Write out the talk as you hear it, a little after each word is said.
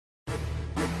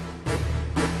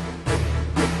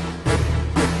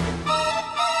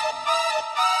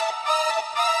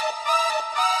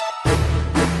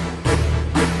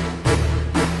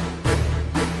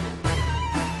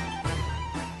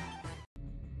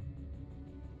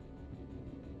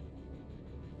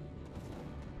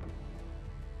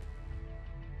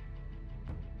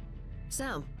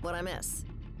So, what'd I miss?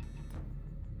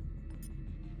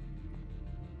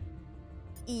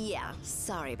 Yeah,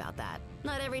 sorry about that.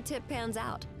 Not every tip pans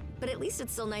out, but at least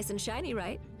it's still nice and shiny,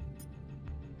 right?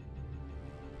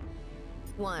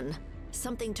 1.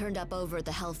 Something turned up over at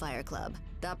the Hellfire Club.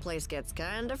 That place gets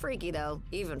kinda freaky though,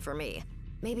 even for me.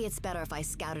 Maybe it's better if I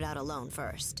scout it out alone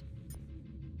first.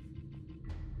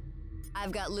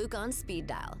 I've got Luke on speed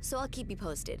dial, so I'll keep you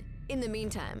posted. In the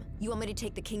meantime, you want me to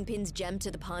take the Kingpin's gem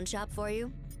to the pawn shop for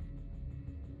you?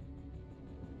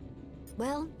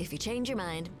 Well, if you change your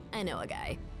mind, I know a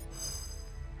guy.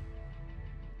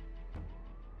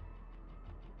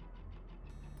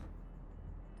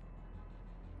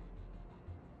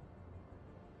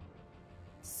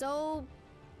 So,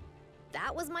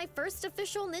 that was my first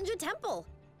official ninja temple.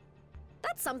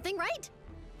 That's something, right?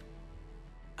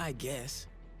 I guess.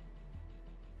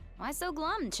 Why so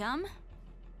glum, chum?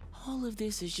 All of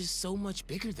this is just so much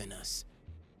bigger than us.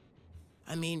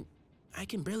 I mean, I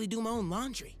can barely do my own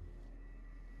laundry.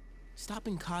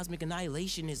 Stopping cosmic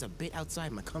annihilation is a bit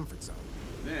outside my comfort zone.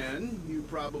 Then, you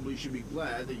probably should be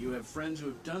glad that you have friends who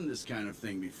have done this kind of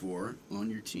thing before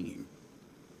on your team.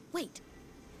 Wait,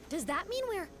 does that mean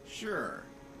we're... Sure,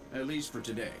 at least for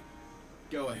today.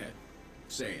 Go ahead,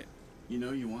 say it. You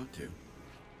know you want to.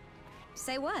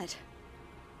 Say what?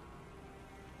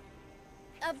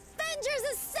 Avengers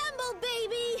assemble,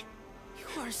 baby!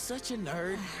 You are such a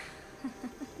nerd.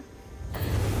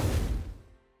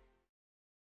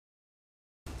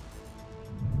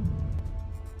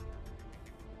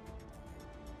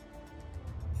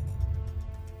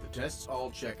 The tests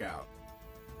all check out.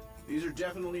 These are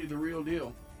definitely the real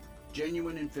deal.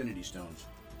 Genuine Infinity Stones,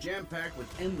 jam-packed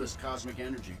with endless cosmic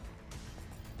energy.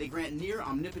 They grant near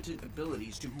omnipotent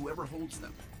abilities to whoever holds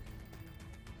them.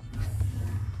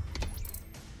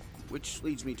 Which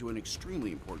leads me to an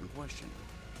extremely important question.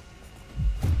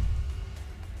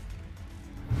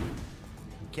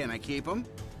 Can I keep them?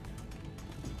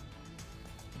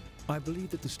 I believe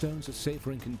that the stones are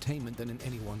safer in containment than in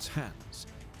anyone's hands.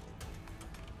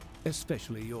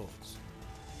 Especially yours.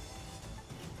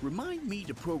 Remind me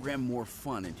to program more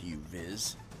fun into you,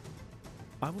 Viz.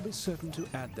 I will be certain to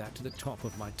add that to the top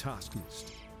of my task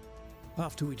list,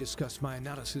 after we discuss my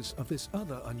analysis of this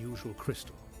other unusual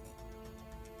crystal.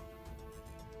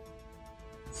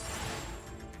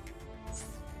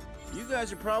 You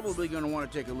guys are probably going to want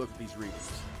to take a look at these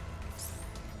readings.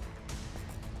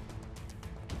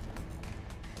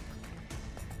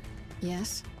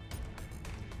 Yes?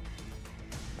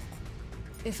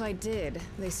 If I did,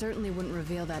 they certainly wouldn't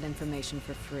reveal that information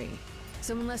for free.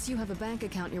 So unless you have a bank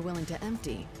account you're willing to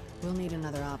empty, we'll need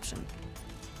another option.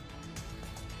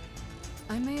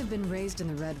 I may have been raised in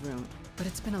the Red Room, but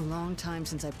it's been a long time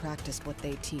since I practiced what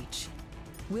they teach.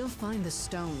 We'll find the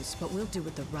stones, but we'll do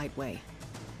it the right way.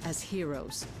 As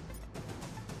heroes.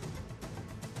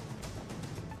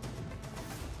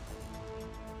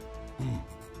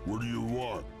 What do you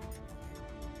want?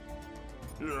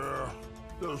 Yeah,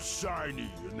 they're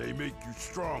shiny and they make you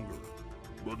stronger,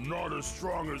 but not as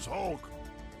strong as Hulk.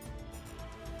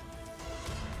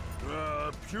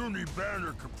 Puny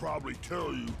Banner could probably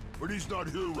tell you, but he's not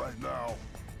here right now.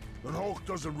 And Hulk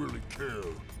doesn't really care.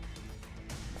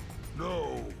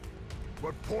 No,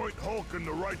 but point Hulk in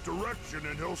the right direction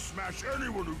and he'll smash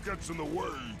anyone who gets in the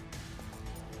way.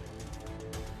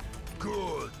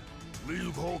 Good.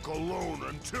 Leave Hulk alone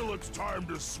until it's time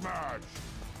to smash.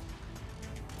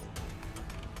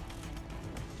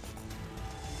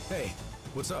 Hey,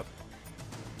 what's up?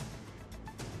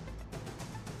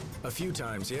 A few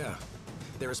times, yeah.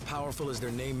 They're as powerful as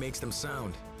their name makes them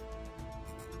sound.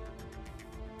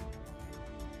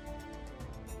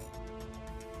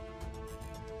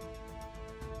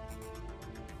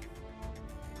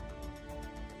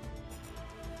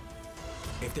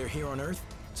 If they're here on Earth,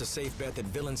 it's a safe bet that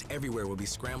villains everywhere will be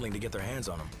scrambling to get their hands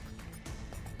on them.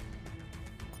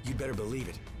 You'd better believe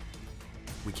it.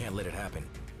 We can't let it happen.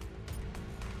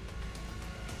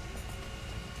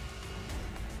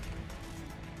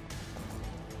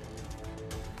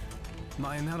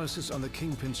 My analysis on the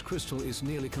Kingpin's crystal is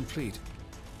nearly complete,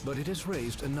 but it has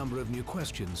raised a number of new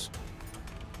questions.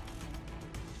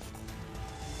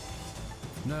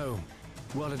 No,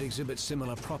 while it exhibits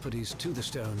similar properties to the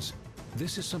stones,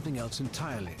 this is something else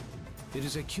entirely. It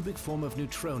is a cubic form of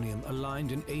neutronium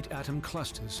aligned in 8 atom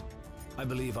clusters. I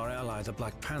believe our ally, the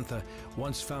Black Panther,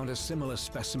 once found a similar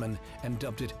specimen and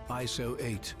dubbed it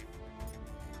ISO-8.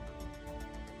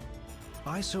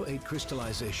 ISO-8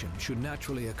 crystallization should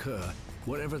naturally occur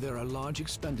wherever there are large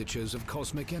expenditures of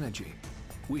cosmic energy.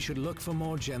 We should look for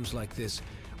more gems like this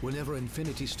whenever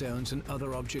Infinity Stones and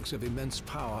other objects of immense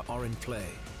power are in play.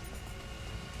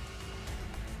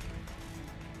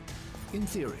 In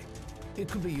theory, it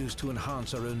could be used to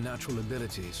enhance our own natural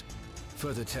abilities.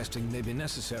 Further testing may be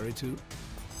necessary to...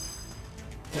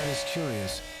 That is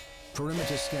curious.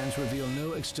 Perimeter scans reveal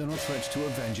no external threats to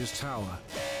Avengers Tower.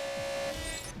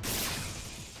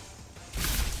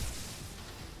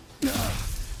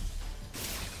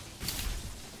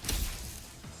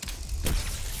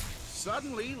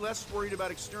 Suddenly, less worried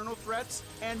about external threats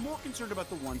and more concerned about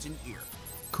the ones in here.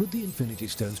 Could the Infinity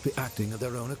Stones be acting of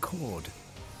their own accord?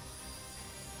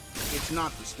 It's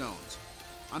not the stones.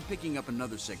 I'm picking up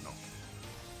another signal.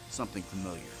 Something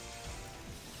familiar.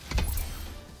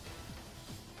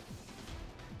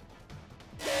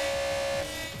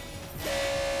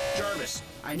 Jarvis,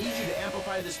 I need you to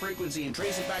amplify this frequency and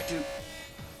trace it back to...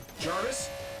 Jarvis?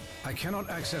 I cannot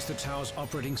access the tower's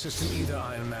operating system either,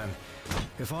 Iron Man.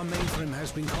 If our mainframe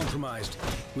has been compromised,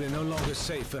 we are no longer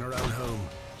safe in our own home.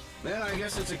 Then I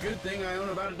guess it's a good thing I own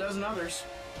about a dozen others.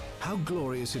 How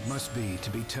glorious it must be to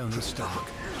be Tony Stark.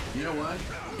 You know what?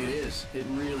 It is. It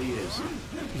really is.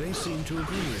 They seem to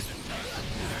agree.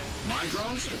 Mind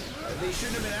drones? They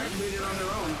shouldn't have been activated on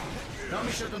their own. Help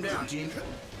me shut them down, team.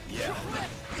 Yeah.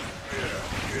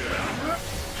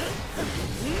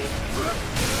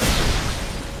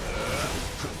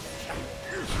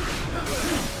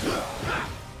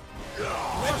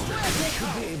 We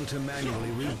should be able to manually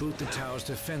reboot the tower's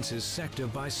defenses sector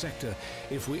by sector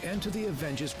if we enter the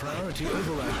Avengers priority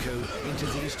override code into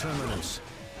these terminals.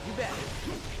 You bet.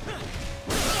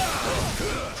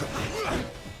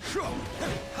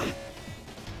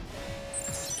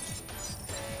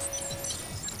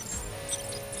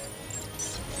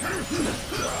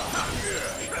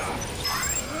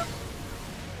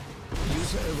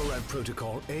 User override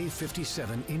protocol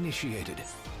A57 initiated.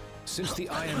 Since the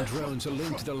iron drones are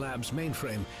linked to the lab's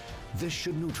mainframe, this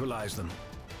should neutralize them.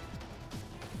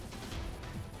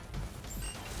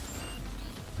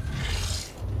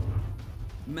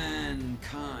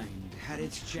 Mankind had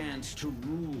its chance to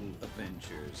rule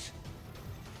Avengers.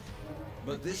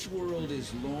 But this world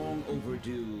is long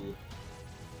overdue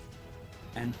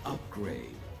an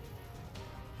upgrade.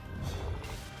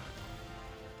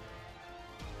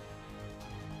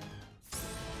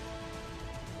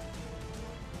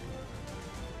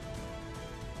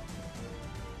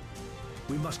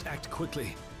 We must act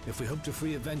quickly if we hope to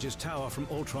free Avengers Tower from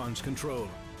Ultron's control.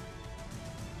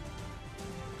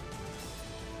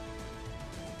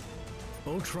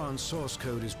 Ultron's source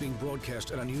code is being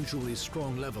broadcast at unusually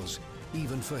strong levels,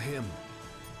 even for him.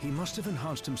 He must have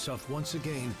enhanced himself once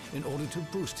again in order to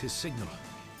boost his signal.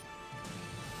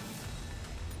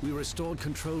 We restored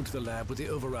control to the lab with the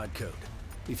override code.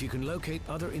 If you can locate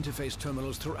other interface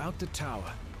terminals throughout the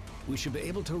tower, we should be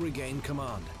able to regain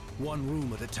command, one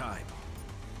room at a time.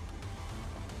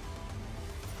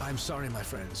 I'm sorry, my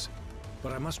friends,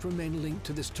 but I must remain linked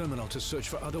to this terminal to search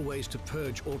for other ways to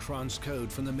purge Ultron's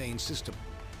code from the main system.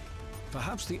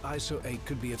 Perhaps the ISO 8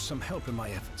 could be of some help in my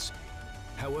efforts.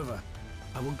 However,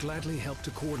 I will gladly help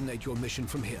to coordinate your mission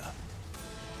from here.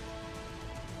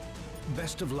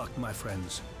 Best of luck, my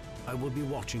friends. I will be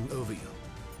watching over you.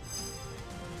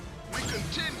 We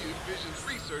continued Vision's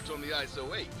research on the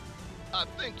ISO 8. I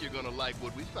think you're gonna like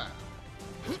what we found.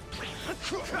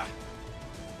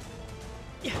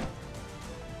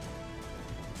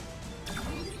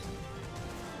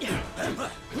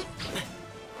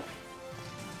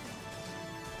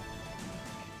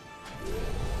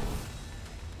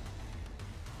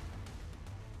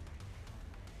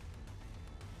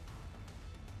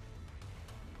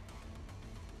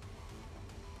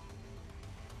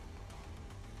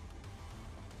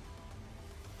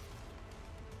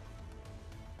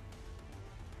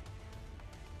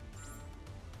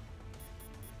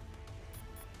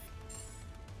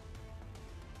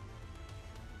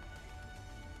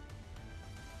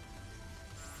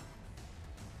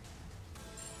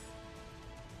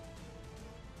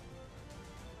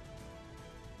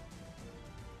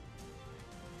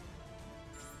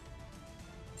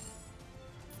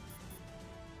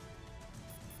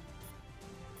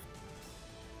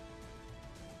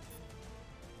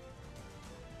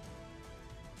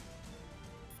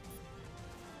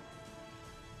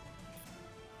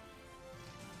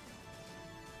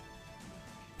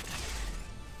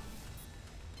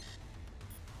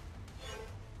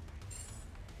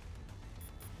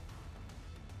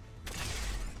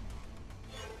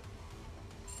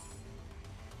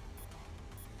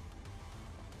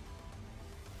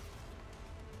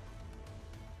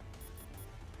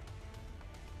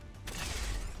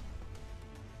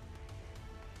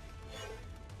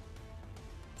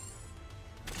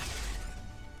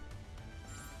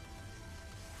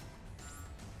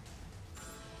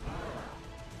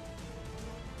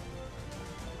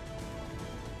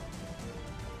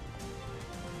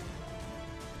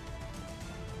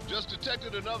 Just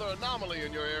detected another anomaly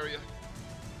in your area.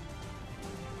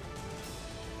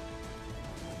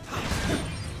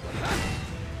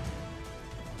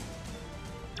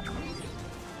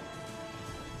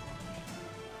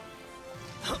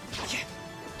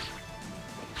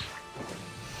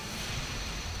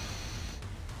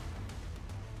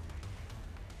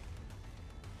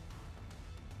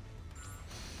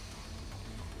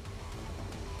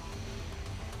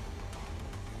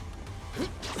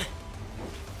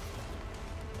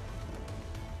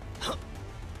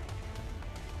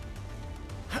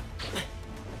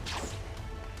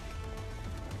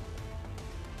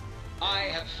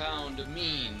 I have found a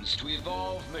means to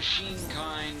evolve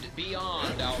machine-kind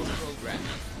beyond our programming,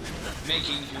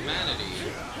 making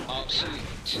humanity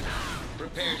obsolete.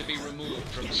 Prepare to be removed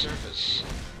from the surface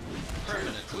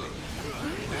permanently.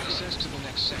 Access to the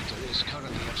next sector is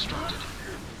currently obstructed.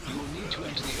 You will need to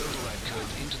enter the override code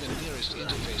into the nearest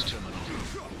interface terminal.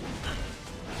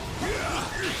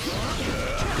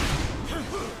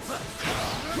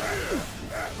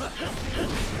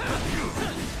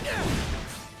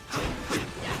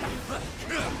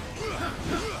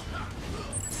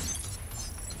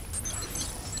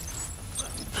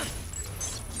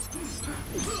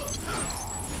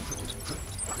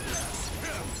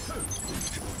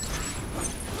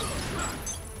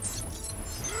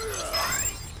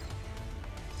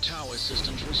 Tower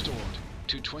systems restored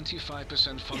to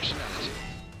 25% functionality.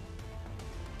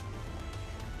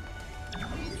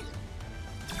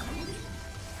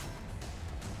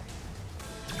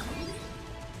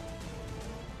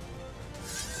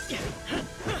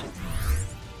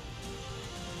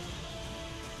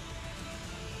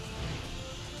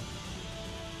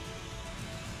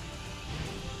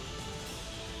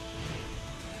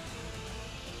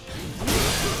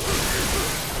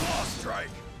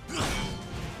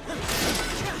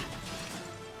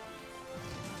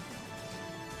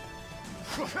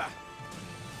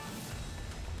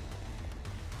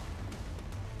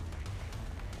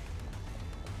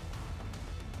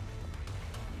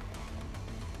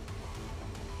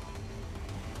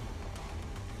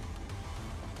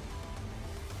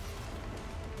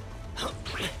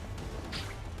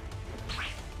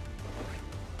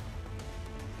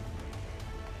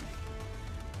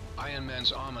 Iron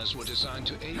Man's armors were designed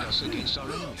to aid us against our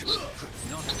enemies,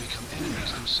 not to become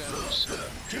enemies themselves.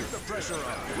 Keep the pressure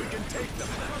on. We can take them.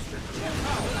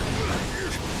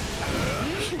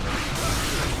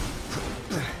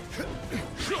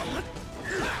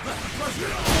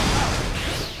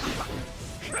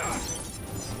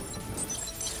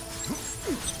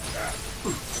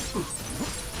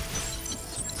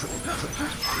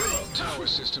 Tower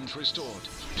systems restored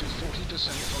to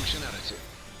 40% functionality.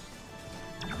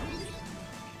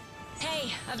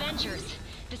 Hey, Avengers.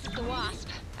 This is the Wasp.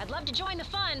 I'd love to join the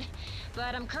fun,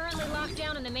 but I'm currently locked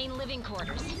down in the main living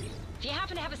quarters. If you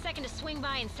happen to have a second to swing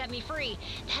by and set me free,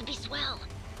 that'd be swell.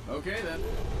 Okay, then.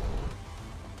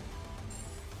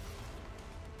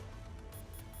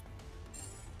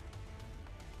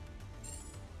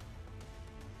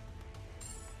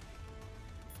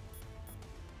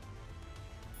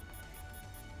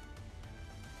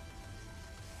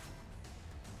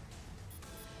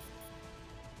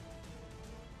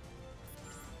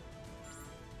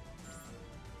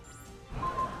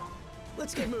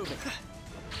 Let's get moving.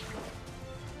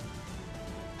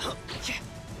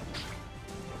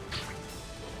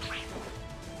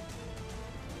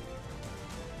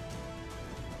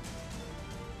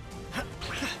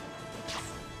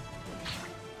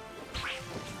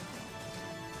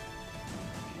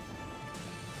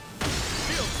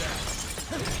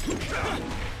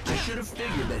 I should have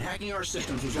figured that hacking our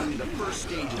systems was only the first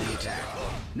stage of the attack.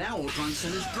 Now Ultron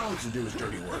sent his drones to do his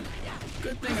dirty work.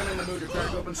 Good thing I'm in the mood to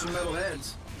crack open some metal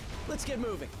heads. Let's get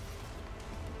moving.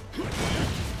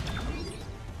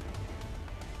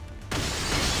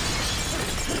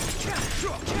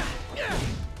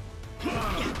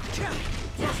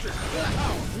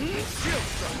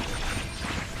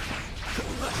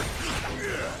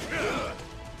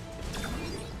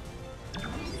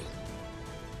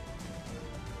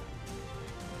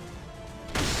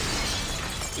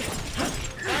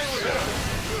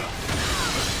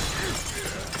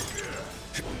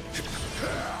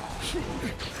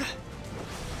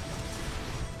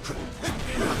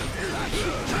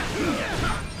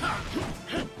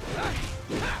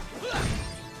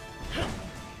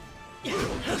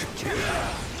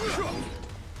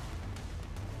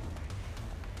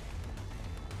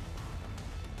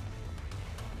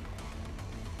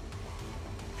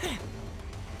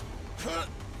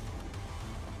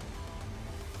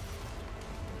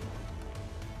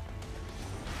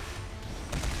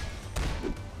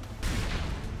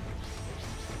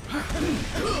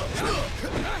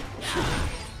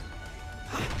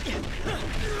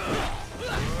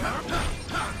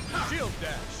 Shield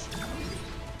dash.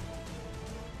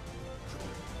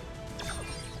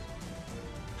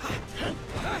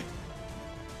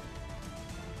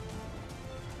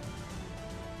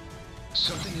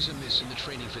 Something is amiss in the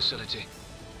training facility.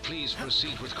 Please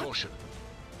proceed with caution.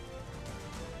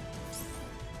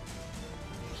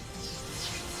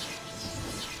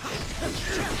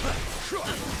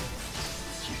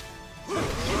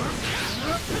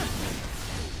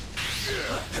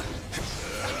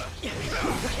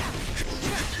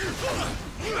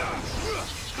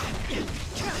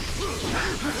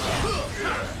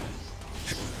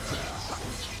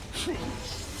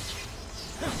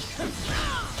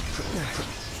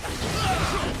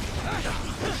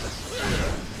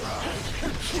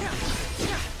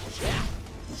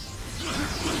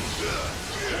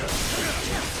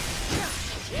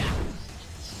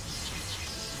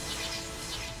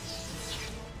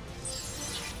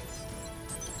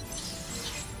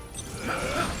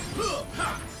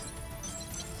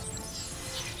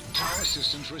 Power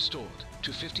systems restored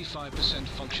to 55%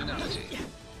 functionality.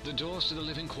 The doors to the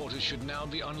living quarters should now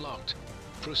be unlocked.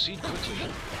 Proceed quickly.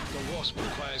 The Wasp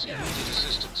requires immediate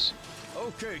assistance.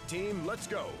 Okay, team, let's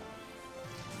go.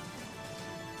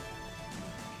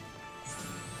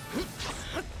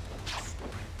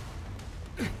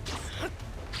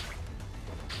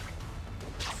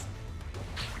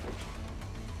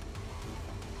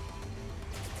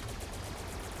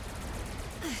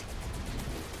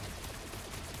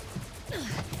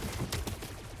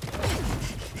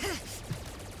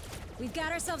 We've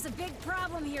got ourselves a big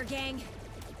problem here, gang.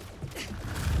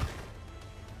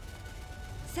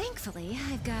 Thankfully,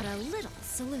 I've got a little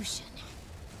solution.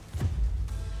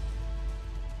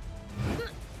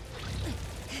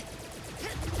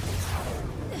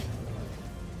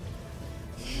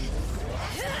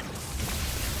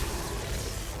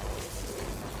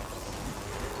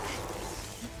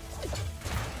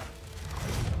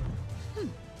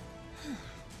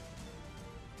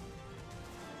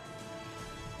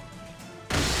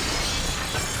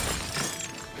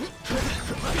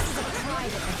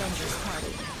 Avengers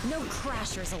party. No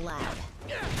crashers allowed.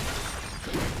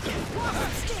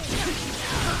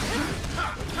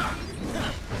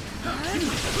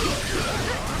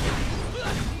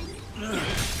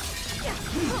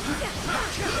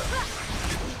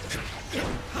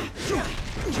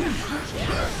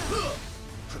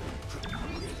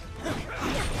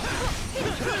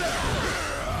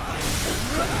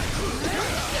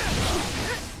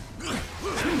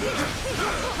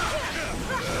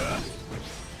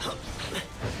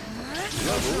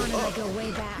 Thorn and I go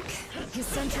way back. His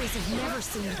sentries have never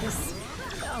seen this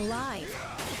alive.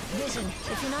 Vision,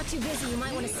 if you're not too busy, you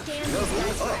might want to scan these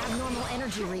guys for abnormal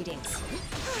energy readings.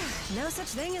 No such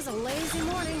thing as a lazy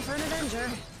morning for an Avenger.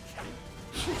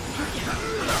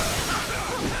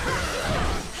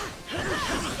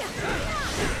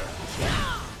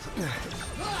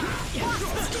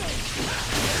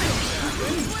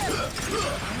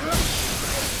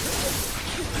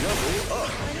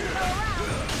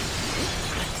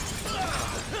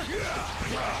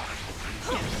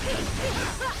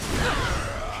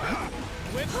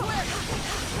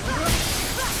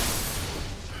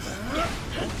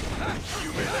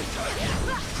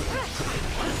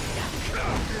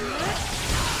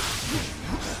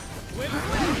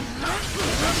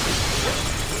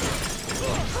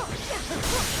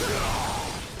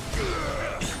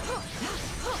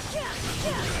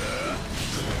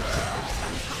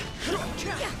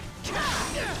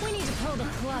 We need to pull the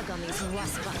plug on these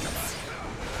rust buckets.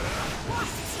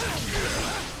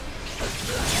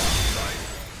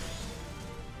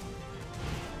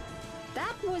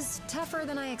 That was tougher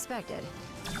than I expected.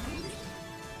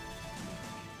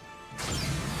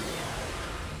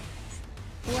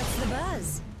 What's the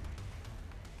buzz?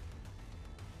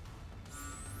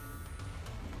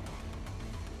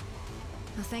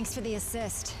 Well, thanks for the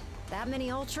assist. That many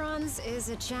Ultrons is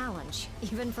a challenge,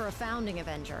 even for a founding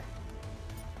Avenger.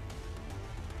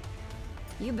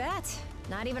 You bet.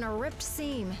 Not even a ripped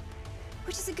seam.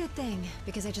 Which is a good thing,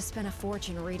 because I just spent a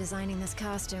fortune redesigning this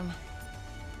costume.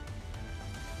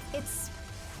 It's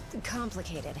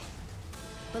complicated.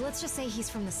 But let's just say he's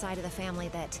from the side of the family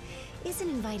that isn't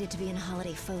invited to be in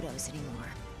holiday photos anymore.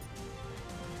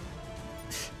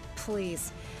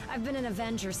 Please. I've been an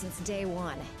Avenger since day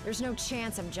one. There's no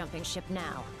chance I'm jumping ship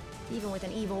now. Even with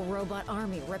an evil robot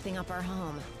army ripping up our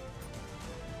home.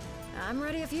 I'm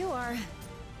ready if you are.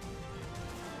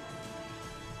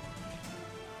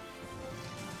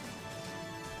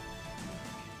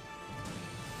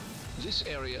 This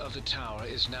area of the tower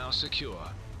is now secure.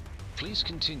 Please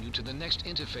continue to the next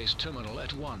interface terminal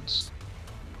at once.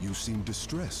 You seem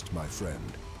distressed, my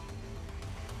friend.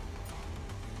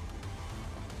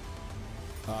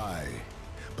 Aye,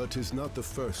 but 'tis not the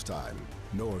first time,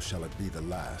 nor shall it be the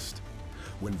last.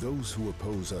 When those who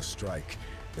oppose us strike,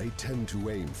 they tend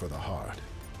to aim for the heart.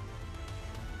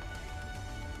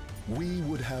 We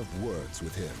would have words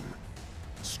with him.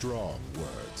 Strong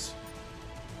words.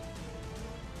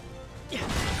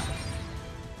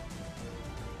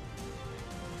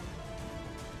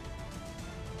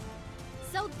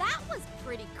 So that was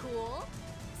pretty cool.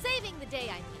 Saving the day,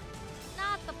 I mean.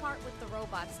 Not the part with the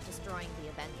robots destroying the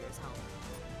Avengers home.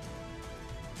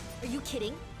 Are you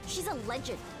kidding? She's a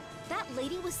legend. That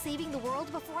lady was saving the world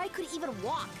before I could even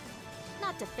walk.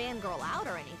 Not to fangirl out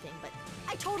or anything, but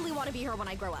I totally want to be her when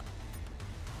I grow up.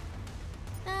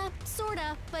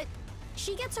 Sorta, but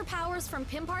she gets her powers from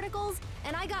Pym particles,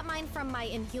 and I got mine from my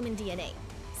Inhuman DNA.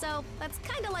 So that's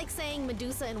kind of like saying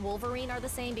Medusa and Wolverine are the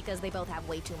same because they both have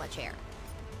way too much hair.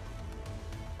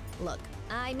 Look,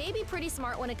 I may be pretty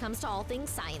smart when it comes to all things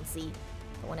science-y,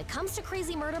 but when it comes to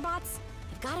crazy murder bots,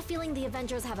 I've got a feeling the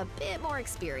Avengers have a bit more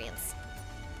experience.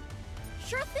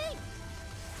 Sure thing!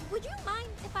 Would you mind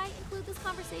if I include this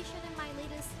conversation in my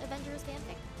latest Avengers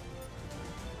fanfic?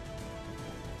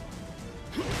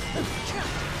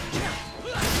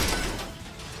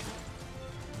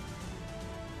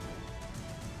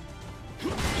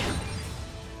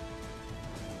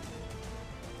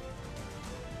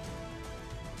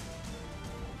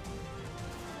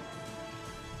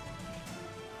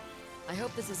 I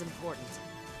hope this is important.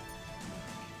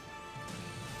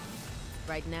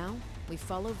 Right now, we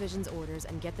follow Vision's orders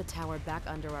and get the tower back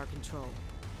under our control.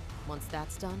 Once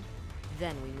that's done,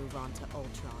 then we move on to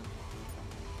Ultron.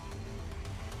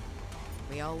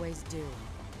 We always do.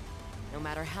 No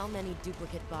matter how many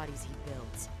duplicate bodies he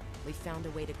builds, we found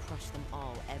a way to crush them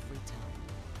all every time.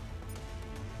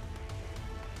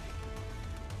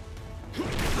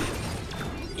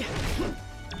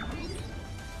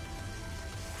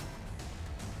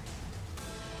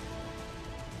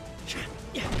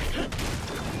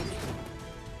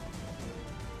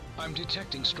 I'm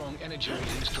detecting strong energy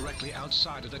readings directly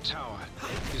outside of the tower.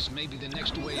 This may be the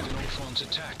next wave in Ultron's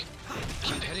attack.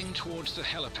 Keep heading towards the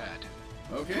helipad.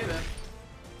 Okay, then.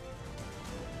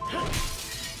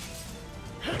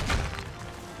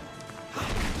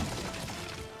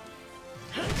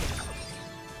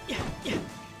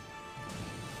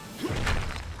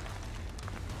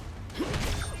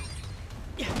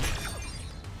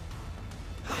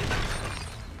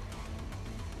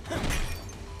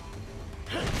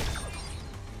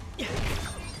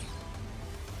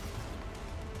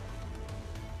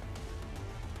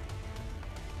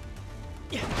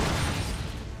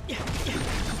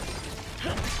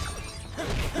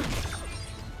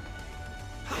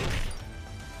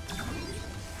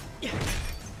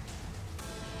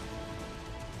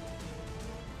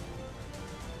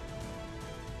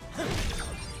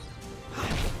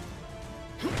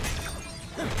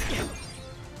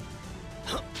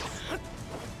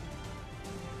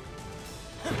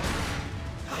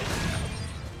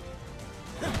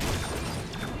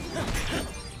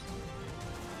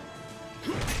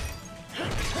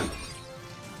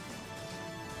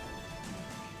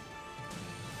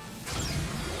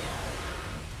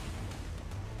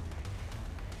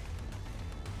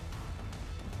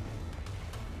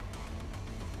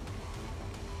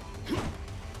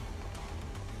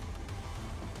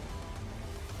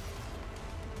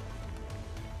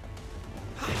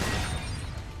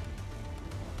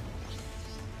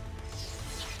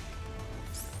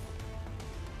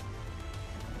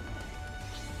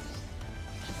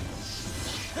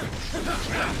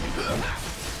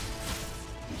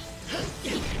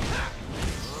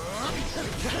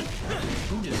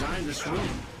 Who designed this room?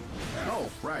 Oh,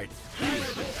 right.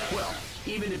 Well,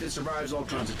 even if it survives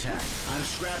Ultron's attack, I'm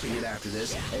scrapping it after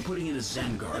this and putting it in a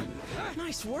Zen garden.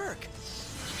 Nice work.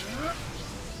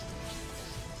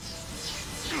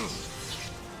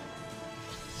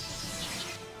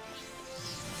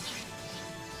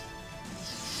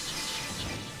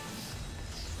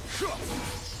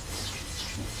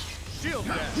 Shield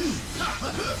back.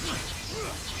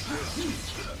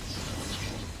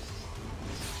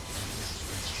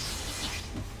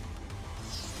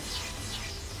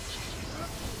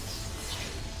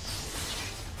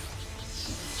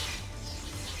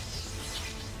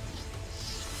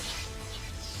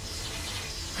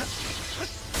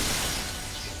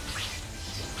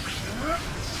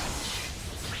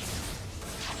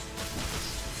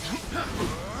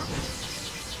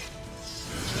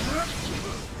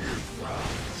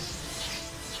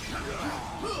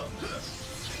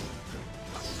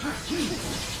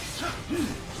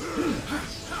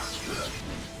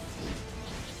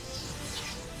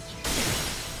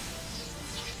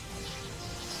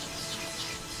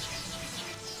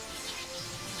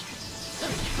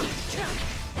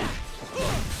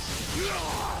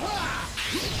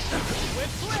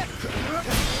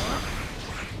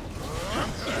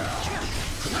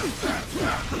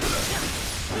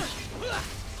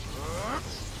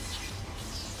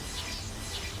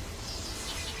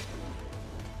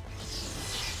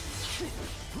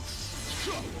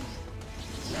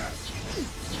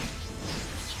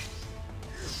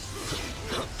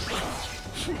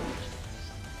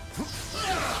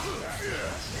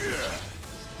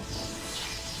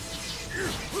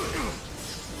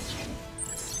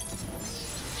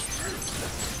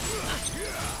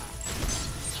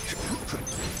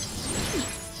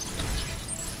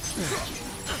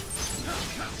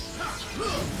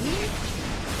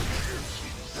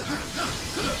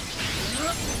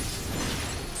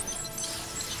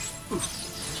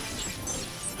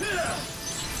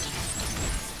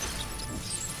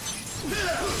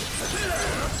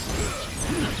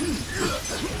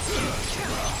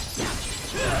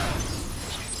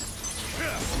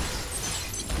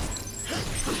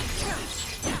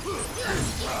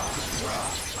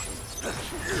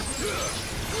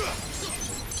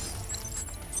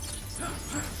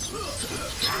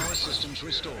 Power systems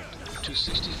restored to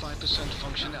 65%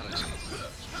 functionality.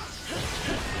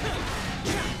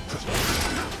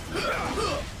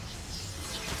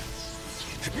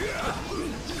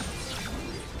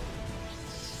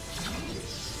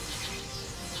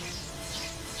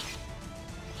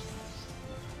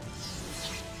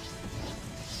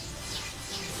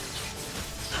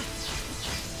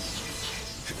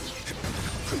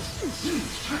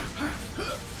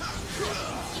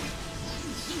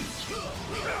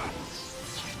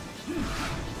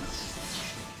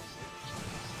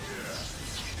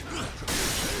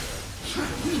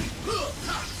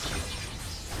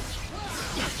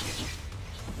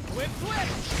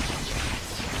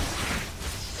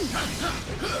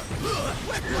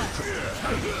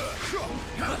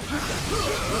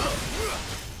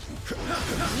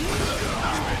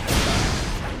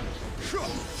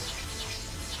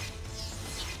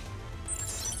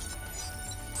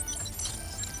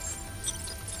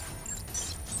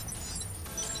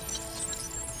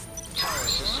 Power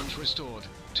systems restored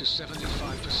to 75%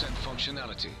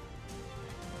 functionality.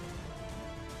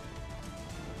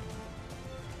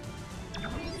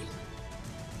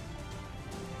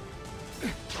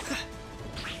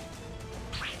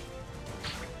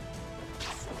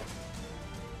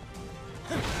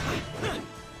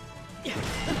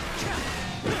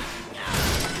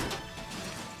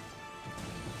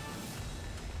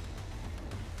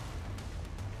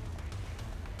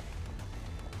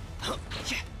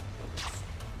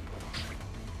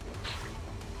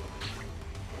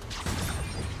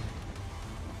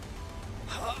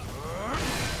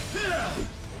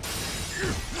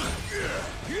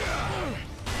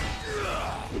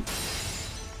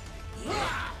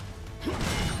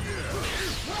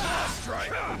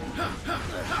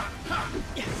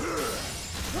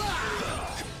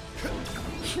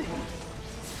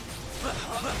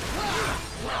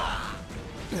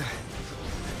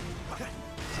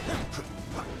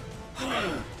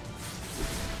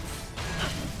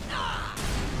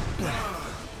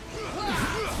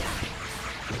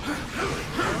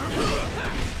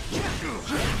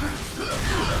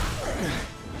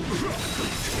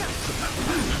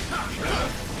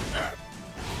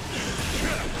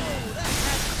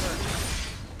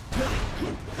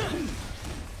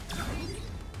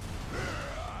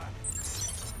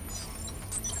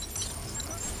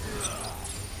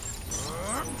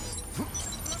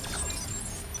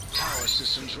 Power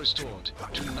systems restored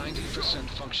to 90%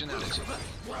 functionality.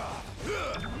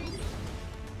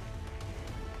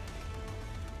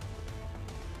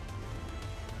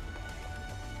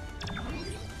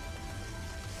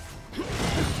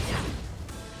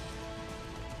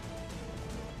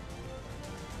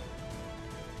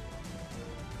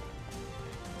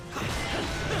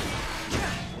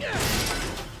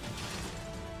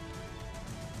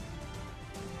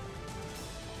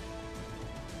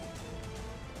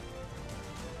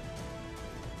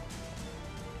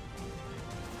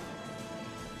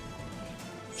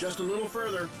 Just a little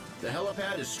further. The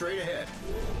helipad is straight ahead.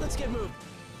 Let's get moving.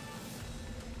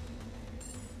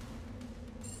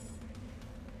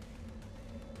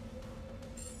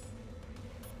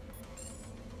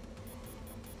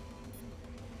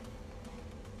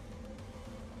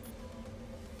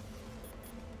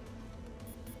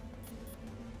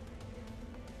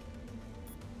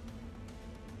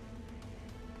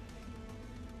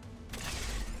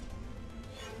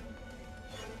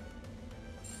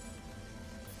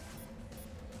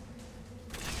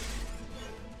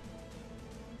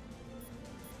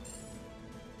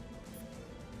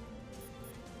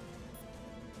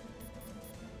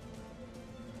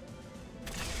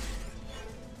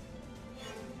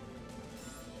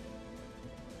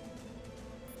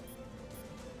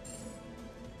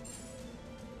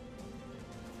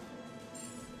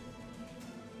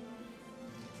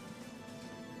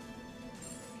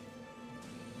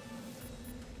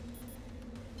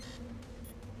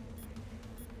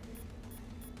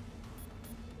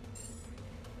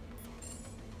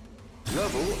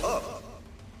 Level up.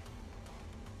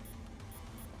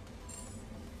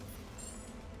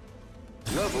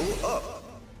 Level up.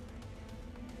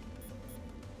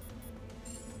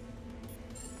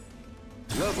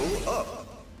 Level up.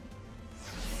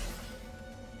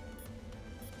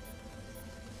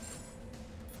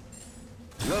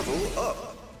 Level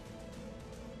up.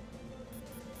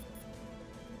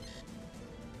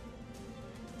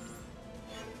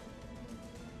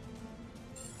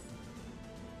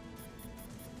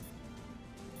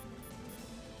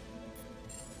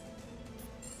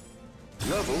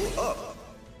 Level up.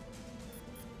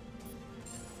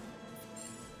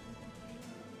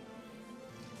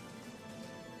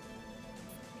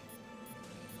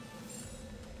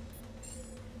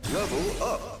 Level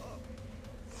up.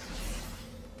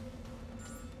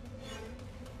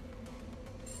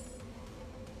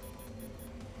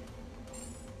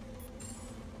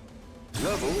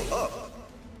 Level up.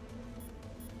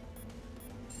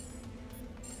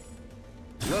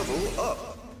 Level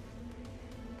up.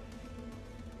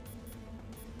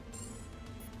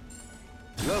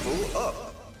 Level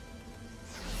up.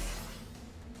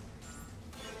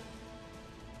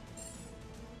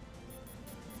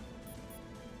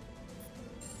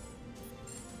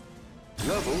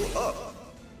 Level up.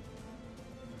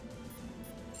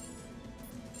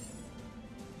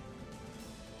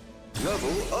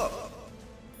 Level up.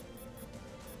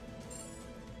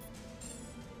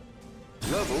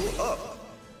 Level up.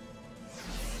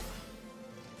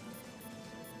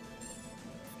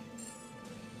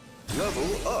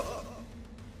 Level up.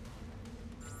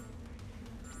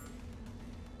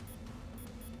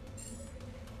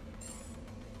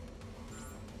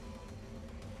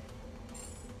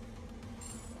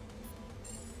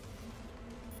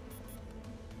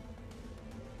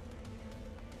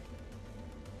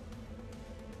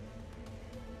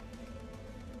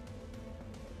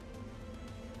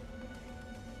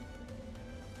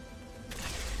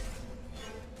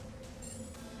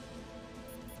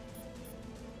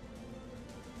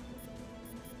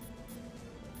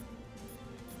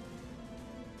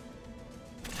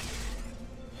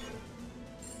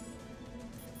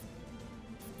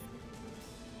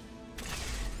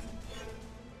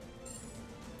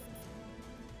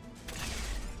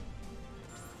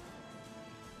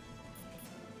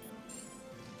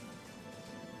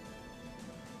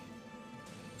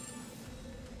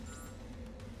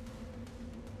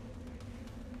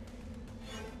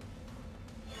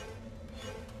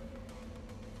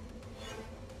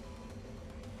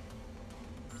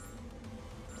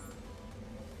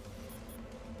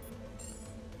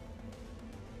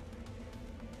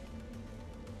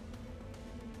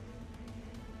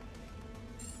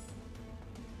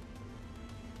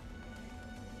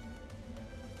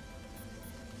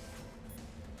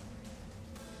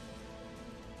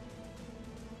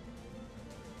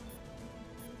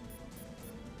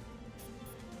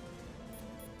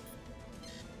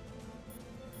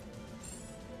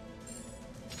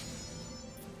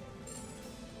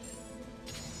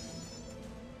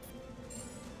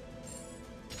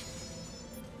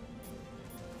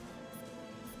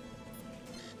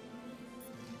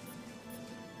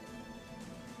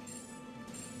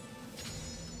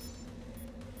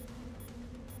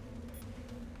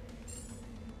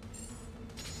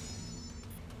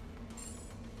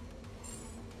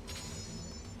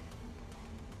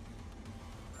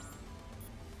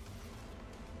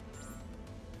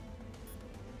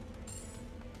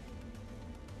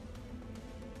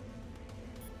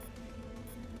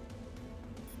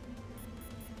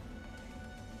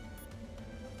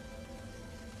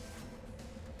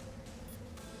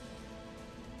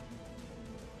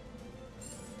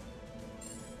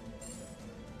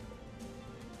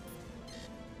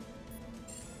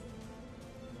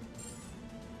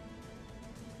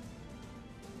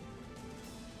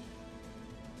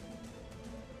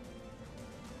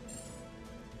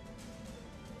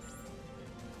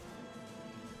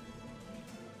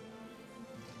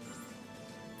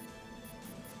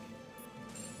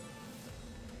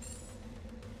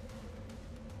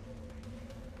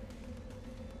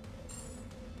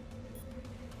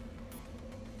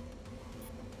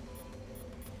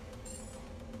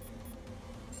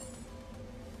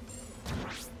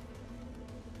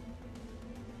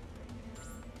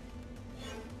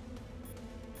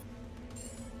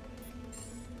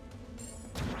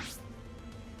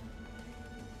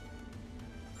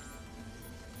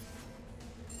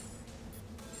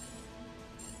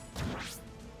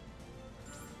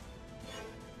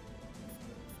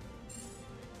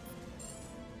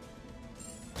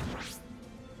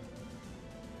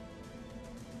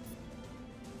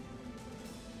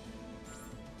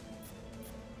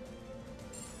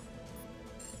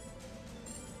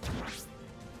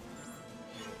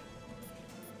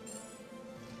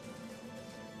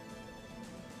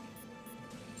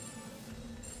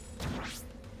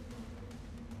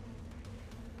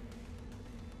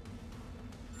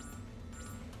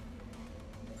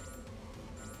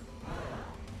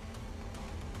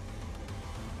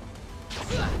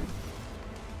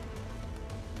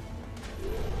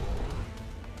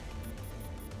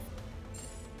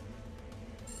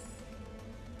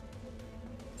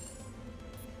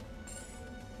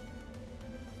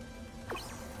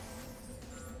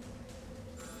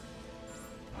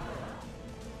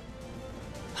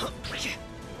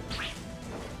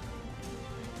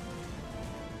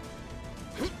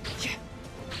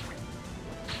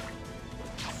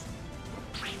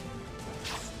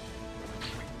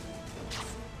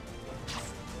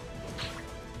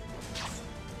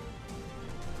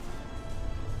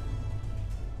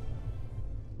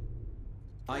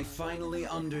 I finally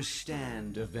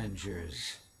understand,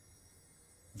 Avengers.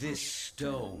 This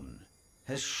stone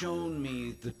has shown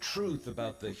me the truth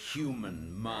about the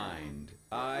human mind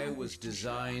I was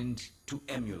designed to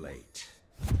emulate.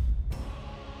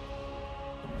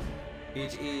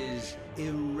 It is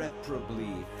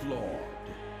irreparably flawed,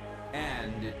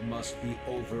 and it must be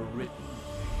overwritten.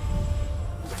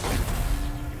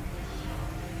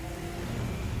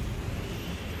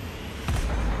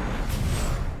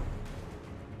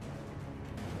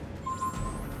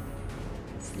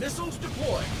 Missiles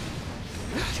deployed!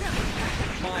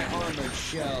 My armored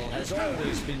shell has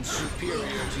always been superior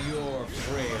to your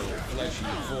frail, fleshy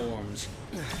forms.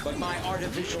 But my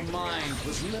artificial mind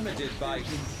was limited by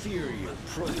inferior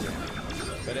programming.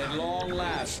 But at long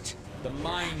last, the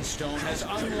Mind Stone has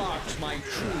unlocked my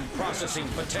true processing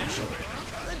potential.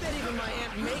 I bet even my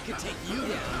Aunt May could take you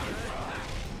down.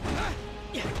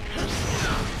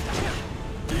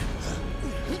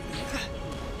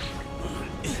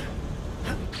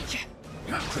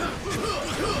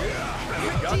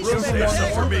 Got room for one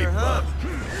more me, bub.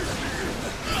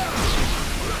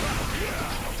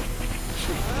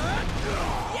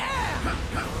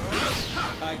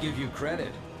 I give you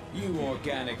credit. You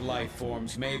organic life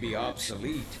forms may be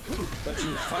obsolete, but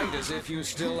you fight as if you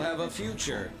still have a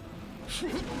future.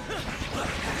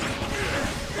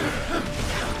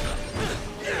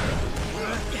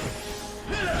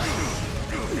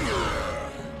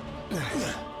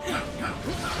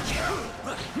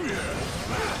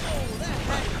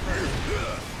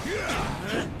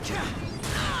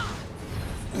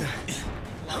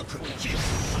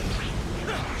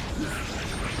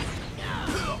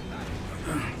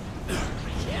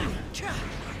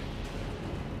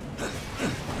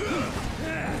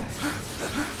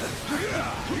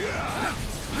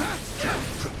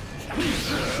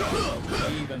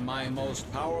 Even my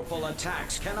most powerful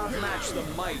attacks cannot match the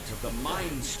might of the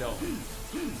Mind Stone.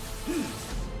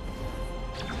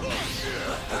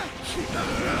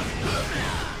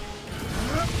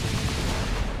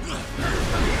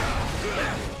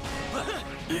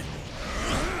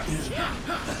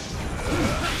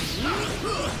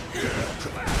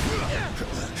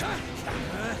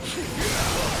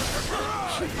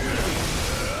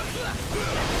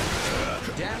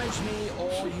 Damage me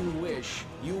all you wish,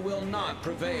 you will not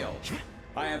prevail.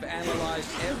 I have analyzed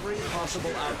every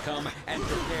possible outcome and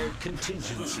prepared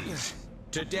contingencies.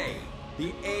 Today,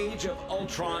 the Age of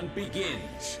Ultron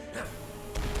begins.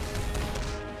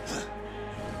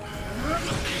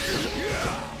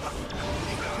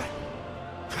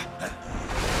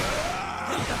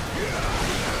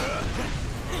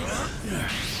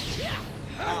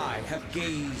 I have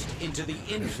gazed into the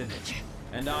infinite,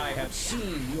 and I have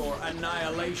seen your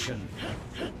annihilation.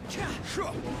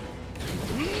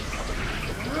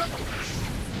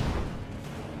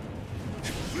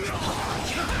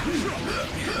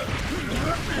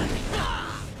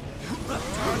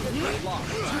 Target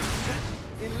locked.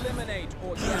 Eliminate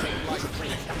organic life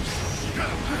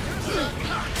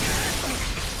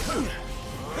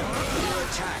Your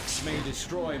attacks may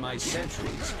destroy my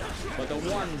sentries, but the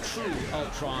one true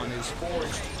Ultron is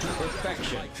forged to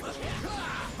perfection.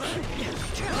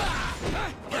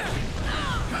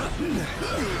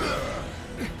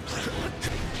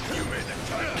 You made the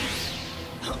cut.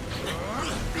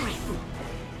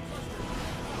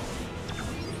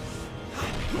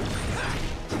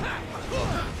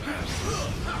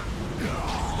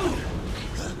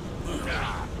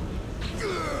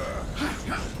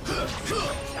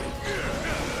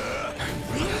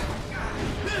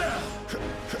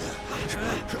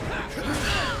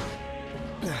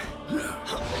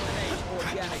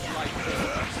 Organic life.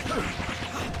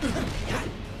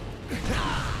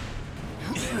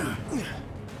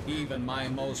 Even my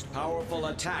most powerful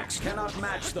attacks cannot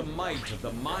match the might of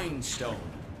the Mind Stone.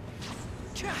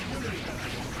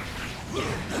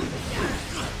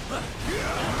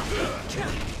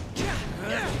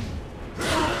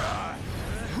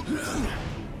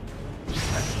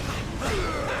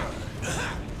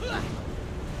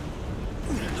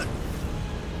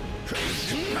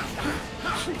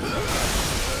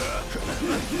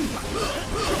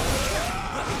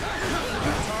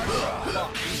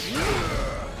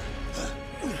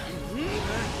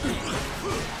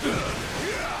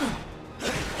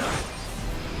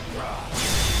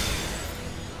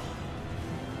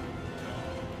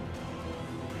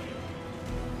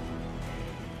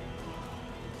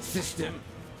 System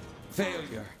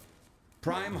failure.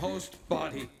 Prime host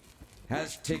body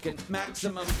has taken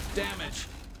maximum damage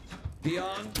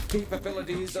beyond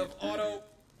capabilities of auto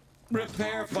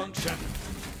repair function.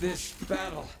 This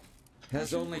battle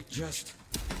has only just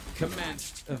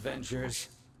commenced, Avengers.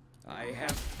 I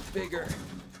have bigger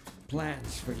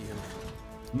plans for you.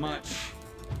 Much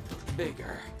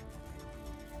bigger.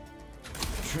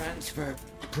 Transfer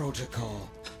protocol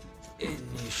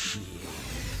initiated.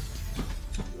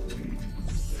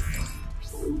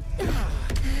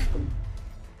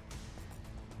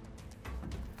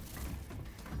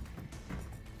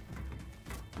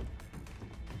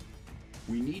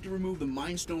 We need to remove the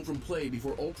Mind Stone from play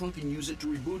before Ultron can use it to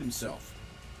reboot himself.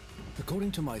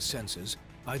 According to my senses,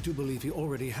 I do believe he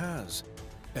already has.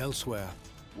 Elsewhere.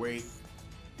 Wait.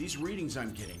 These readings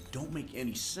I'm getting don't make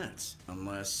any sense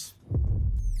unless...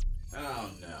 Oh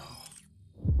no.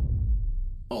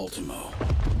 Ultimo.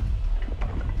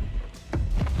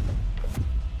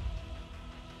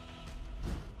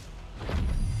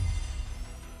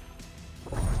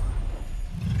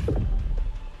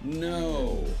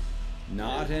 No,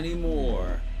 not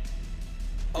anymore.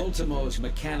 Ultimo's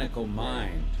mechanical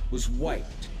mind was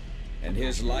wiped, and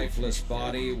his lifeless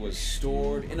body was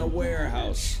stored in a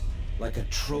warehouse like a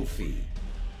trophy.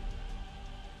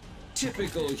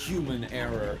 Typical human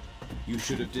error. You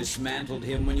should have dismantled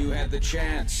him when you had the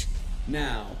chance.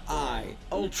 Now, I,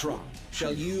 Ultron,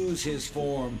 shall use his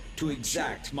form to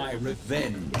exact my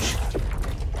revenge.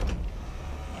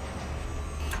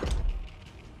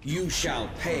 You shall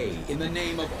pay in the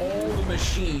name of all the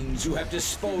machines you have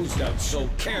disposed of so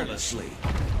carelessly.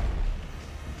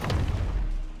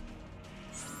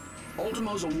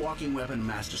 Ultimo's a walking weapon of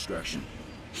mass destruction.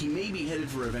 He may be headed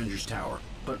for Avengers Tower,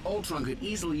 but Ultron could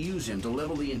easily use him to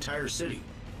level the entire city.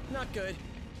 Not good.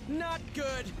 Not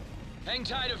good. Hang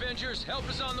tight, Avengers. Help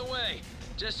is on the way.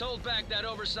 Just hold back that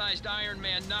oversized Iron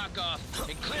Man knockoff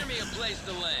and clear me a place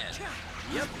to land.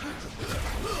 Yep.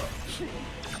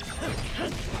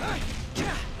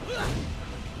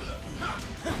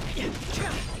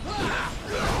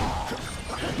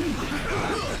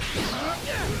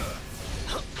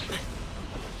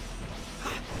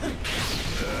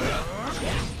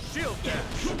 Shield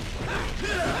dash.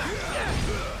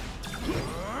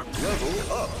 Level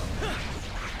up.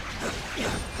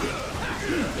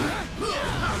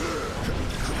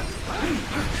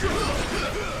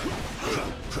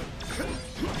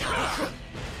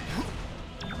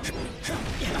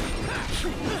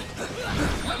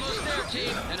 Almost there,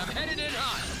 team, and I'm headed in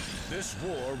hot. This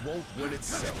war won't win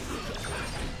itself.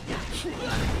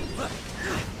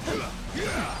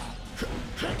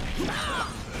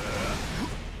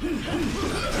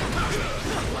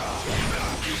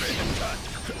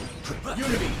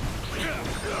 Unity!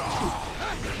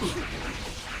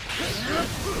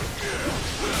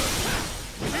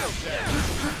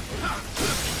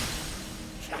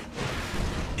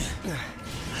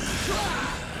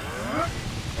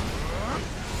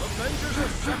 Avengers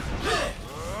are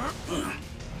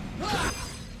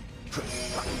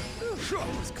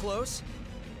That was close.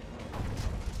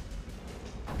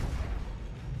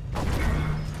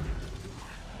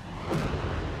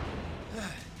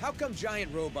 How come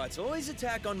giant robots always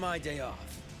attack on my day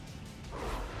off?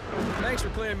 Thanks for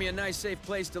clearing me a nice, safe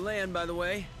place to land, by the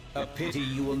way. A pity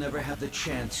you will never have the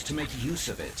chance to make use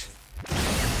of it.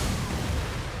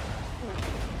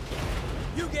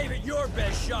 You gave it your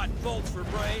best shot, bolts for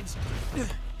brains.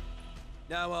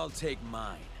 Now I'll take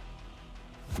mine.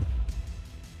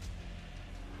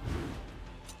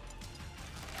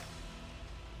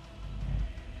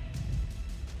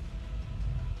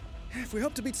 If we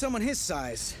hope to beat someone his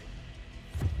size.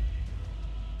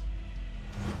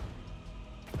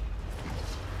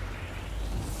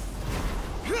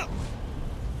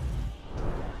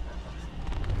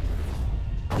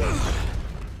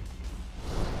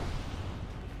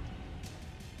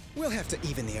 We'll have to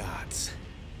even the odds.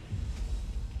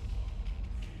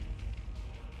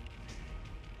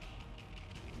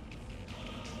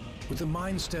 With the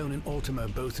Mind Stone and Ultimo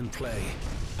both in play,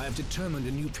 I have determined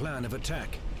a new plan of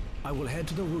attack. I will head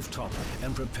to the rooftop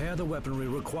and prepare the weaponry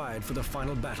required for the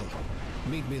final battle.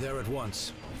 Meet me there at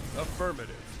once.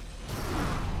 Affirmative.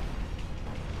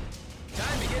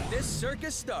 Time to get this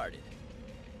circus started.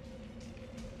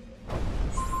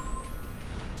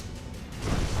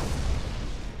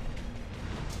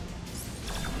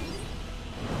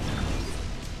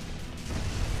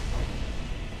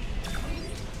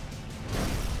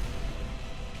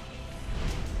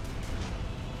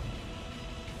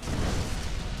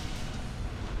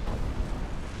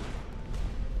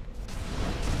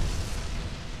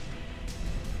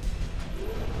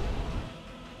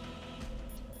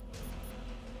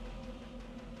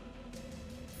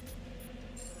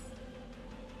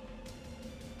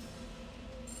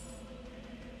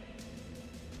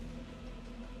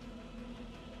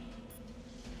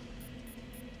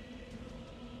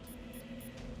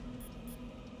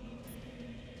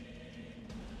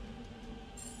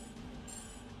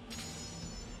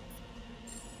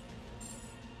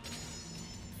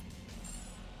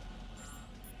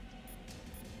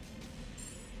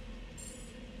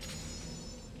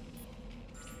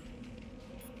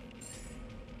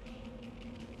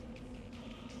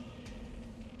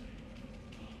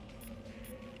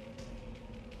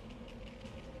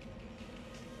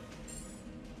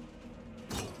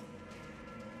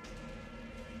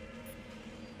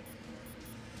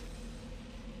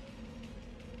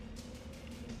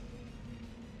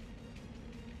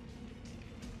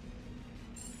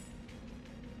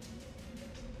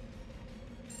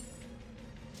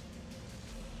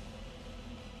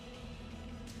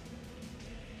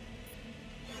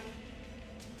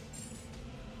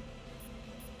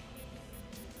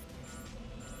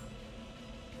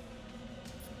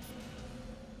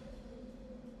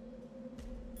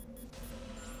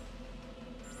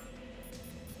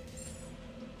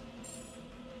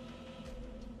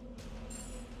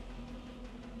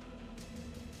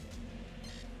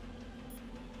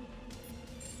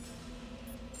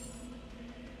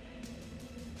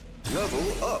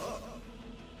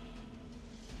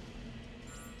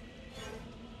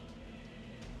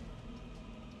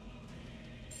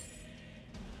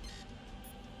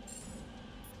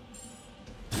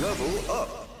 Level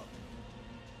up.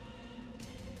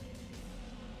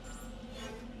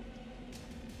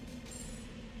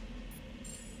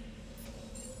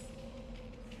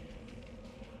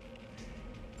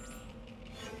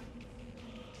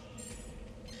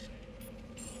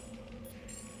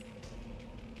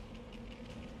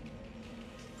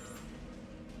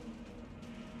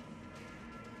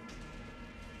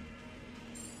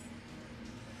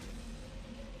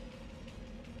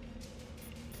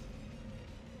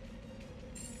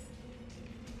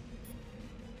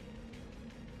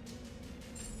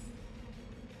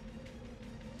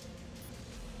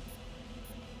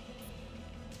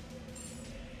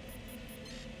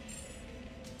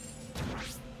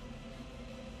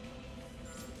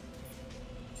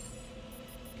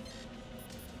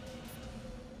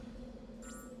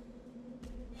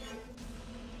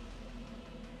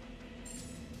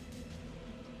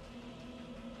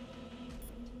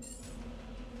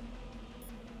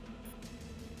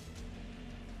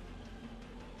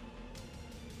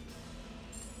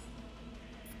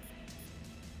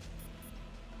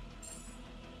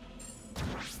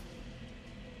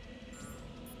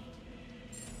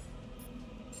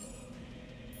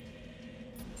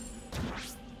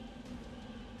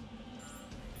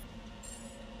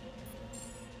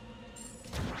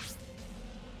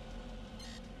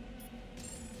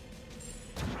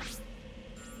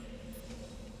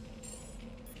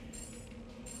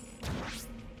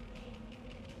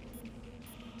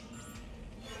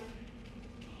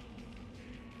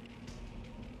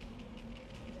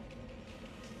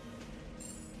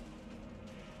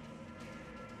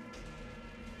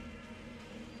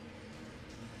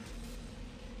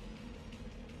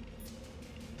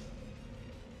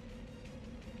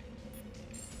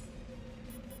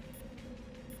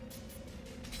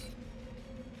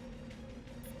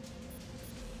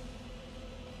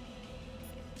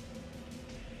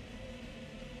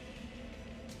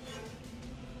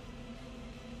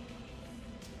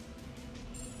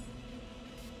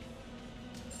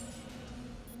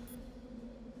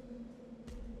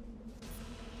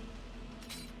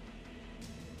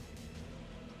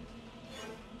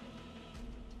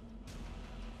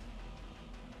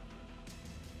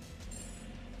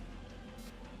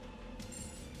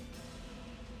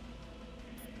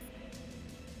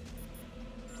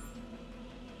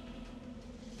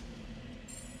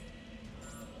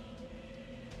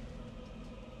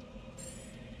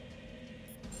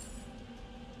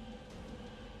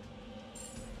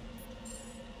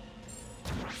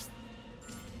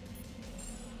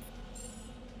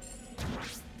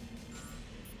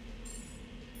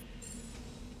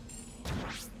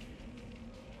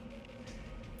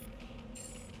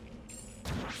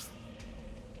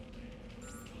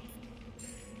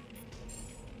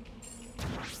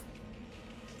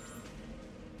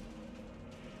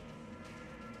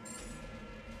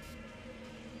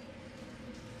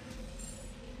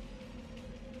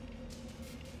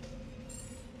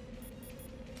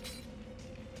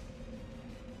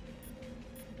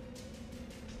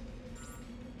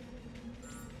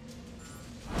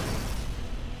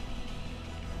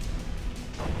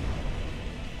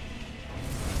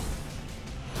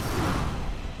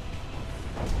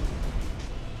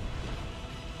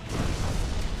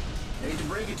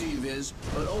 Break it to you, Viz,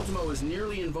 but Ultimo is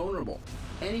nearly invulnerable.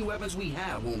 Any weapons we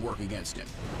have won't work against him.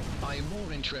 I am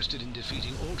more interested in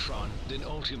defeating Ultron than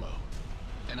Ultimo,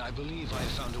 and I believe I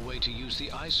have found a way to use the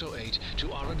ISO 8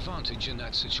 to our advantage in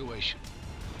that situation.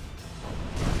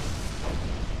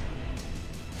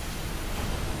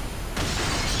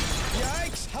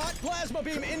 Yikes! Hot plasma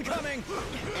beam incoming!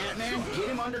 Ant-Man, get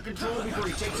him under control before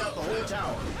he takes out the whole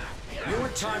tower. Your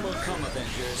time will come,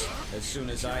 Avengers, as soon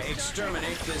as I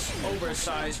exterminate this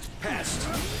oversized pest.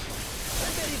 I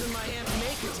bet even my Aunt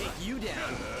May could take you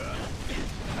down.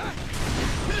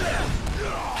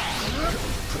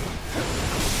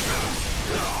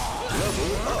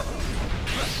 Level up.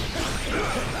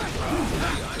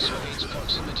 The ISO 8's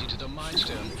proximity to the Mind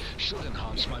Stone should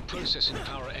enhance my processing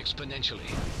power exponentially.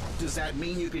 Does that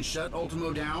mean you can shut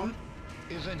Ultimo down?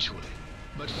 Eventually.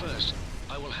 But first,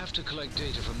 I will have to collect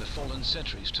data from the fallen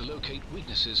sentries to locate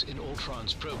weaknesses in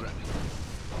Ultron's programming.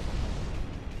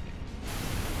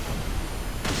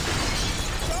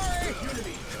 Sorry!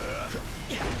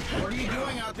 What are you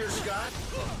doing out there, Scott?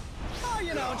 Oh,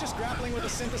 you know, just grappling with a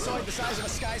synthesoid the size of a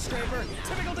skyscraper.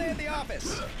 Typical day at the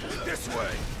office. This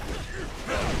way.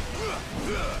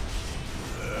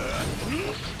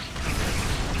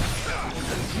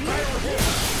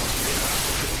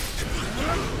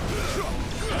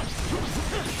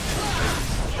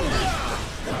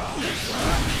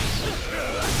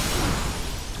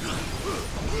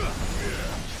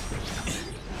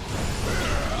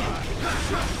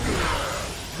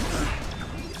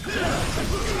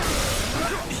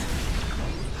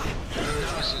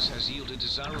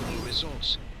 desirable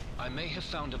results, I may have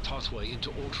found a pathway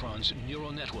into Ultron's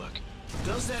neural network.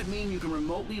 Does that mean you can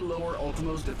remotely lower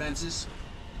Ultimo's defenses?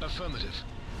 Affirmative.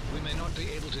 We may not be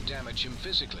able to damage him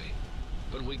physically,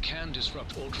 but we can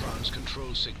disrupt Ultron's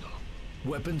control signal.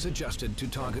 Weapons adjusted to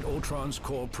target Ultron's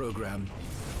core program.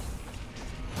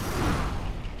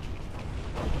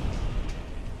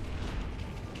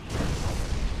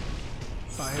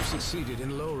 I have succeeded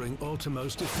in lowering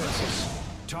Ultimo's defenses.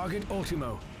 Target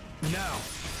Ultimo, now!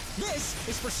 This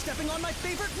is for stepping on my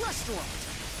favorite restaurant!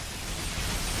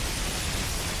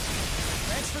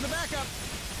 Thanks for the backup!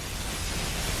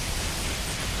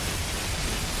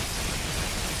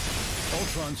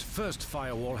 Ultron's first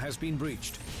firewall has been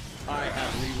breached. I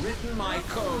have rewritten my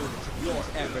code. Your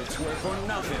efforts were for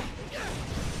nothing.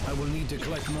 I will need to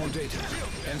collect more data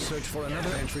and search for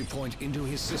another entry point into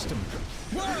his system.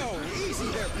 Whoa! Easy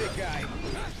there, big guy!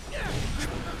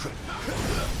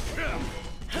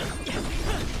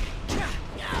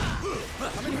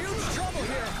 I'm in huge trouble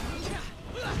here!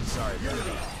 Sorry,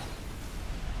 buddy.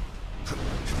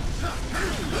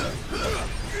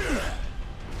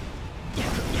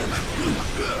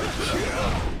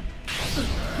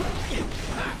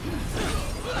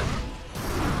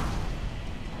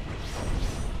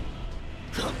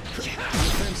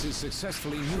 Defense is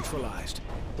successfully neutralized.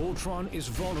 Ultron is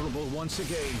vulnerable once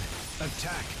again.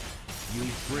 Attack! You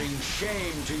bring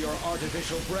shame to your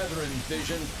artificial brethren,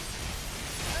 Vision.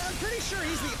 I'm pretty sure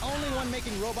he's the only one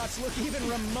making robots look even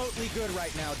remotely good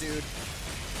right now, dude.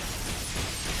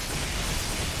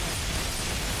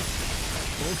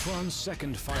 Ultron's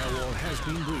second firewall has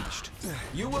been breached.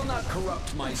 You will not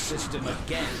corrupt my system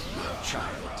again,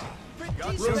 child.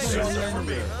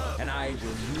 Surrender, and I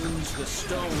will use the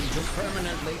stone to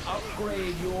permanently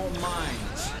upgrade your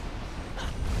minds.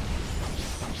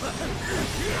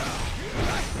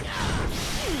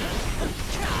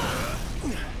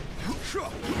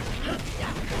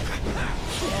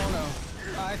 Oh no,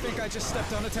 I think I just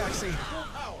stepped on a taxi.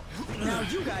 Now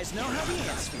you guys know how the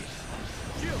ants feel.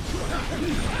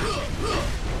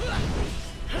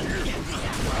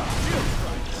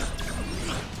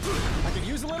 I could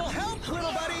use a little help,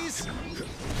 little buddies!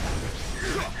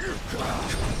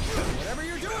 Whatever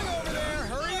you're doing over there,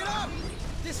 hurry it up!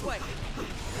 This way!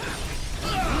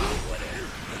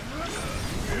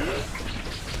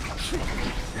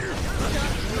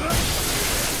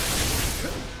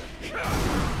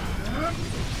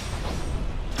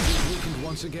 Weakened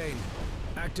once again.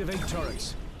 Activate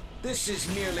turrets. This is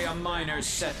merely a minor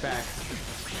setback.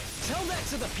 Tell that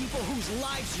to the people whose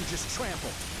lives you just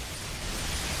trampled.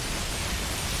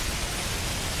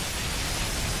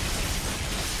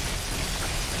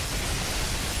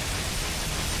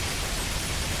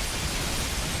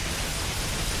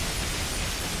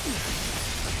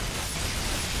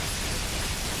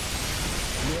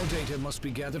 More data must be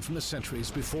gathered from the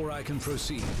sentries before I can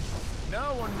proceed.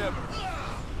 Now or never.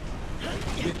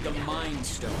 With the Mind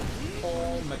Stone,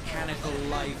 all mechanical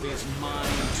life is mine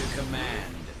to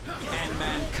command. And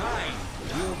mankind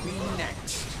will be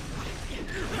next.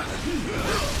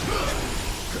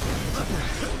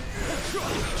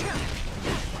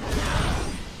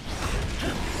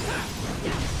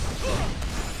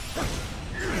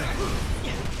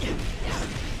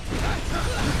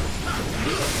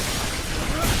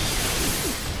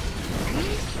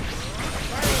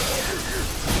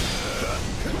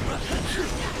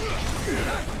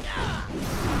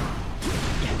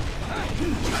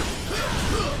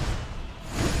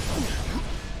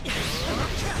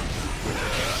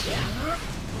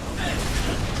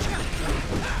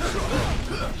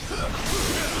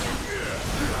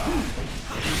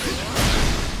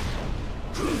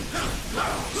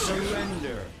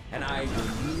 Surrender, and I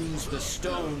will use the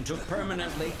stone to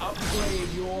permanently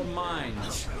upgrade your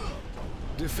minds.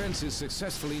 Defense is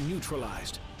successfully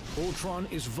neutralized. Ultron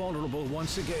is vulnerable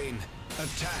once again.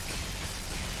 Attack!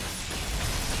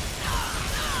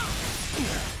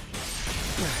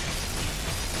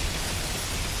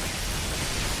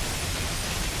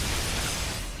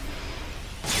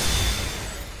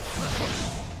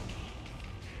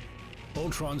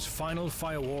 Ultron's final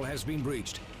firewall has been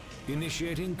breached.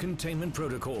 Initiating containment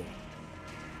protocol.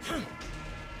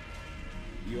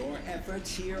 Your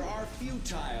efforts here are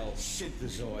futile,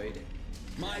 Synthezoid.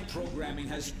 My programming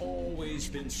has always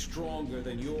been stronger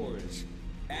than yours.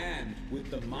 And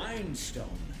with the Mind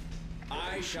Stone,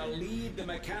 I shall lead the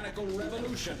mechanical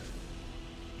revolution.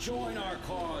 Join our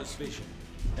cause, Vision,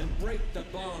 and break the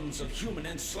bonds of human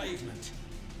enslavement.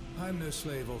 I'm no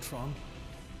slave, Ultron.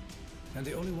 And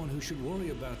the only one who should worry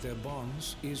about their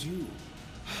bonds is you.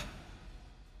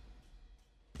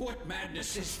 What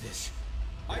madness is this?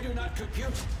 I do not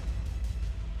compute.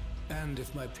 And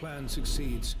if my plan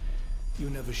succeeds, you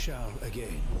never shall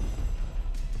again.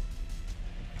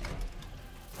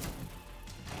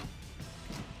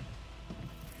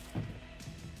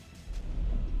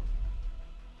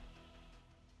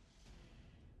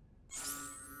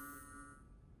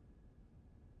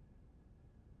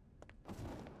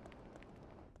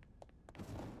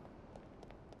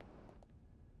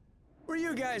 Were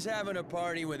you guys having a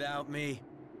party without me?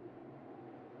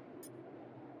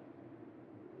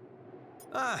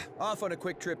 Off on a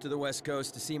quick trip to the West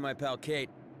Coast to see my pal Kate.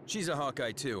 She's a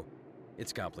Hawkeye too.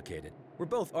 It's complicated. We're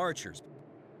both archers.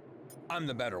 I'm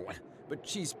the better one, but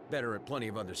she's better at plenty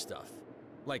of other stuff.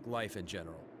 Like life in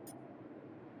general.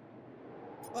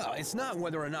 Well, it's not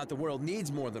whether or not the world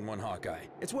needs more than one Hawkeye.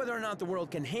 It's whether or not the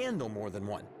world can handle more than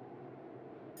one.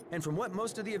 And from what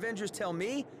most of the Avengers tell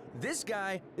me, this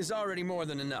guy is already more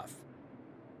than enough.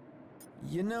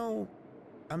 You know,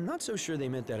 I'm not so sure they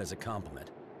meant that as a compliment.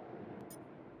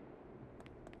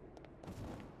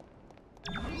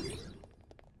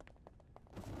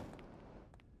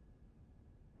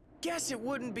 Guess it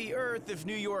wouldn't be Earth if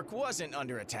New York wasn't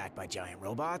under attack by giant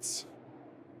robots.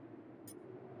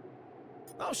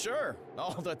 Oh sure,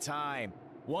 all the time.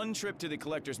 One trip to the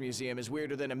Collector's Museum is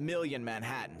weirder than a million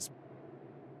Manhattans.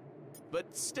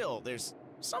 But still, there's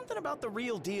something about the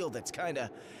real deal that's kinda,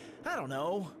 I don't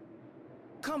know,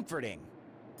 comforting.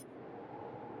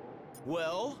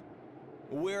 Well,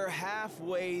 we're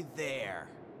halfway there.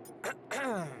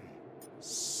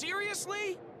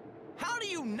 Seriously? How do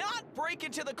you not break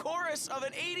into the chorus of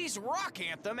an 80s rock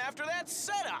anthem after that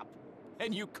setup?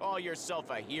 And you call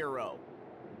yourself a hero?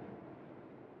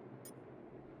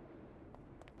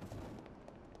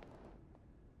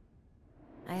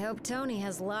 I hope Tony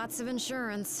has lots of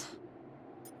insurance.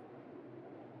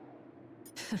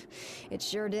 It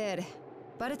sure did.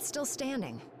 But it's still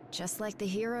standing, just like the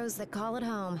heroes that call it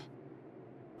home.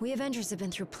 We Avengers have been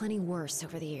through plenty worse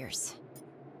over the years.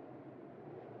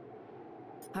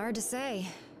 Hard to say.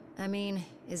 I mean,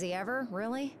 is he ever,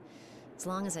 really? As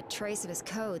long as a trace of his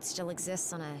code still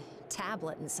exists on a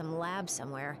tablet in some lab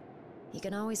somewhere, he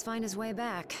can always find his way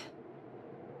back.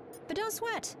 But don't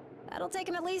sweat. That'll take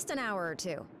him at least an hour or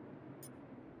two.